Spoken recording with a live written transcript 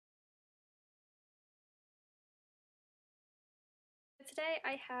today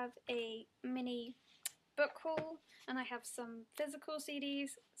I have a mini book haul, and I have some physical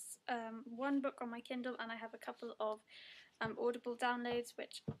CDs, one book on my Kindle, and I have a couple of Audible downloads,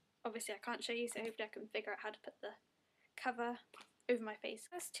 which obviously I can't show you, so hopefully I can figure out how to put the cover over my face.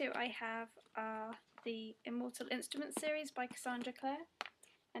 First two I have are the Immortal Instruments series by Cassandra Clare,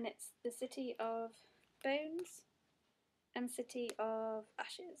 and it's The City of Bones and City of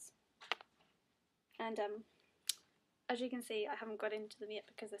Ashes. And as you can see, I haven't got into them yet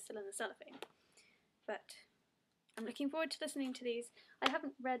because they're still in the cellophane, but I'm looking forward to listening to these. I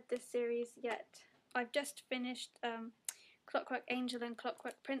haven't read this series yet. I've just finished Clockwork Angel and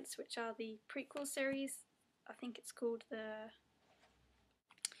Clockwork Prince, which are the prequel series. I think it's called the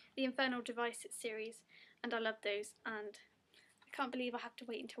Infernal Devices series, and I love those, and I can't believe I have to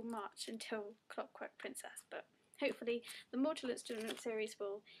wait until March until Clockwork Princess, but hopefully the Mortal Instruments series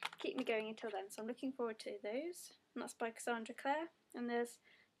will keep me going until then, so I'm looking forward to those. And that's by Cassandra Clare, and there's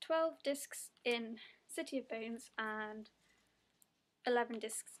 12 discs in City of Bones and 11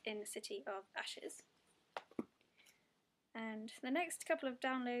 discs in City of Ashes. And the next couple of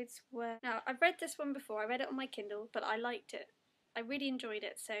downloads were... Now, I've read this one before, I read it on my Kindle, but I liked it. I really enjoyed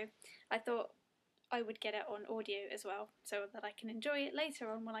it, so I thought I would get it on audio as well, so that I can enjoy it later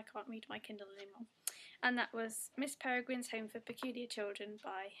on when I can't read my Kindle anymore. And that was Miss Peregrine's Home for Peculiar Children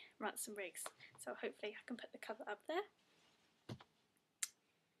by Ransom. So hopefully I can put the cover up there.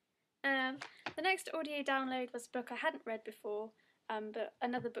 The next audio download was a book I hadn't read before, but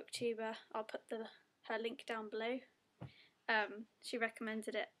another booktuber. I'll put her link down below. She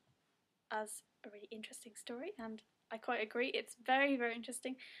recommended it as a really interesting story, and I quite agree. It's very, very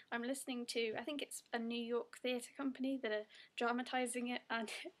interesting. I'm listening to, I think it's a New York theatre company that are dramatising it,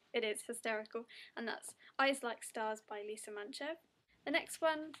 and it is hysterical, and that's Eyes Like Stars by Mantchev. The next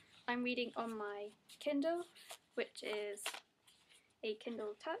one I'm reading on my Kindle, which is a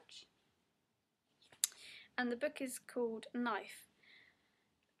Kindle Touch, and the book is called Knife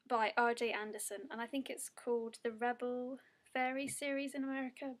by R.J. Anderson, and I think it's called the Rebel Faery series in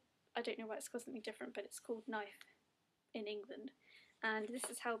America. I don't know why it's called something different, but it's called Knife in England, and this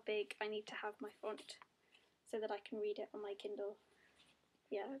is how big I need to have my font so that I can read it on my Kindle.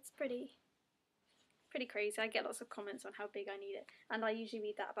 Yeah, it's pretty crazy. I get lots of comments on how big I need it, and I usually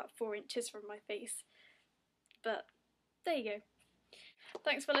read that about 4 inches from my face, but there you go.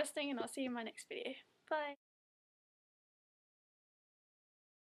 Thanks for listening, and I'll see you in my next video. Bye!